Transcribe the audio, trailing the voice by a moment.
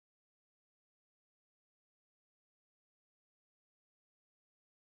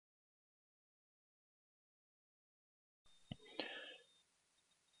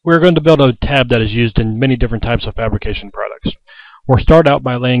We're going to build a tab that is used in many different types of fabrication products. We'll start out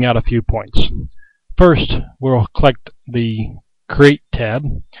by laying out a few points. First, we'll click the Create tab,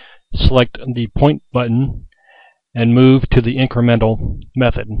 select the Point button, and move to the incremental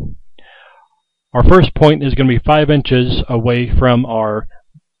method. Our first point is going to be 5 inches away from our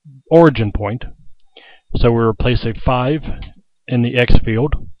origin point, so we'll replace a 5 in the X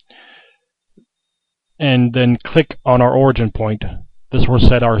field, and then click on our origin point. This will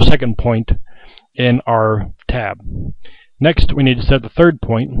set our second point in our tab. Next, we need to set the third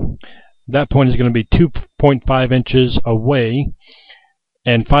point. That point is going to be 2.5 inches away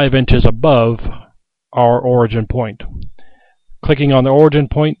and 5 inches above our origin point. Clicking on the origin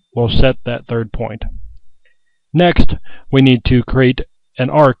point will set that third point. Next, we need to create an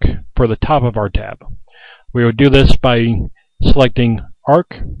arc for the top of our tab. We will do this by selecting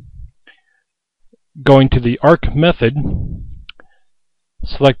Arc, going to the Arc method,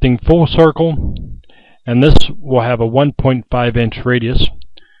 selecting Full Circle, and this will have a 1.5 inch radius.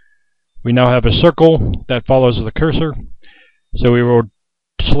 We now have a circle that follows the cursor, so we will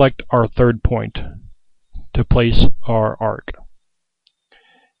select our third point to place our arc.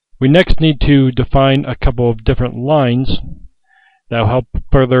 We next need to define a couple of different lines that will help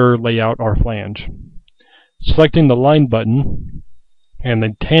further lay out our flange. Selecting the Line button and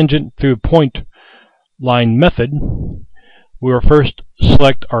the Tangent through Point line method, we will first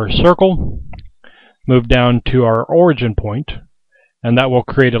select our circle, move down to our origin point, and that will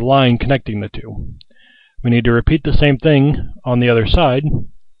create a line connecting the two. We need to repeat the same thing on the other side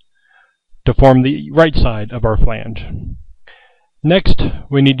to form the right side of our flange. Next,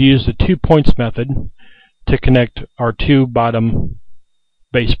 we need to use the 2 points method to connect our two bottom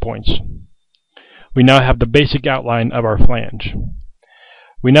base points. We now have the basic outline of our flange.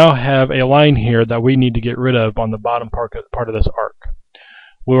 We now have a line here that we need to get rid of on the bottom part of this arc.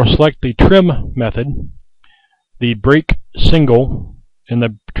 We will select the Trim method, the Break Single in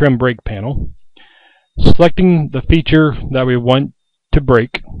the Trim Break panel. Selecting the feature that we want to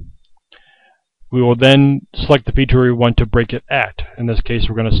break, we will then select the feature we want to break it at. In this case,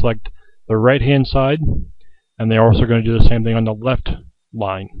 we're going to select the right-hand side, and they're also going to do the same thing on the left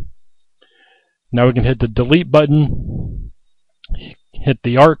line. Now we can hit the Delete button, hit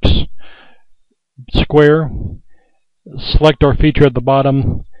the Arcs square, select our feature at the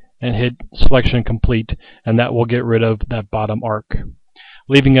bottom, and hit Selection Complete, and that will get rid of that bottom arc,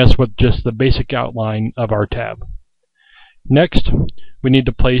 leaving us with just the basic outline of our tab. Next, we need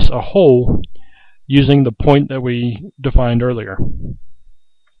to place a hole using the point that we defined earlier.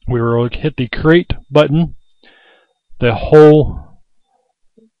 We will hit the Create button, the Hole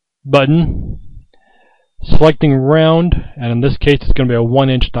button, selecting Round, and in this case it's going to be a 1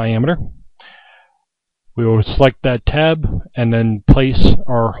 inch diameter. We will select that tab and then place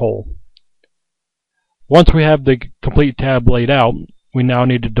our hole. Once we have the complete tab laid out, we now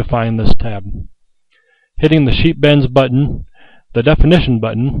need to define this tab. Hitting the Sheet Bends button, the Definition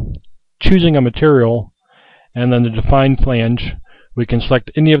button, choosing a material, and then the Define Flange, we can select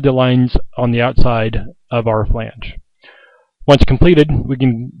any of the lines on the outside of our flange. Once completed, we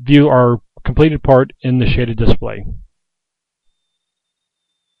can view our completed part in the shaded display.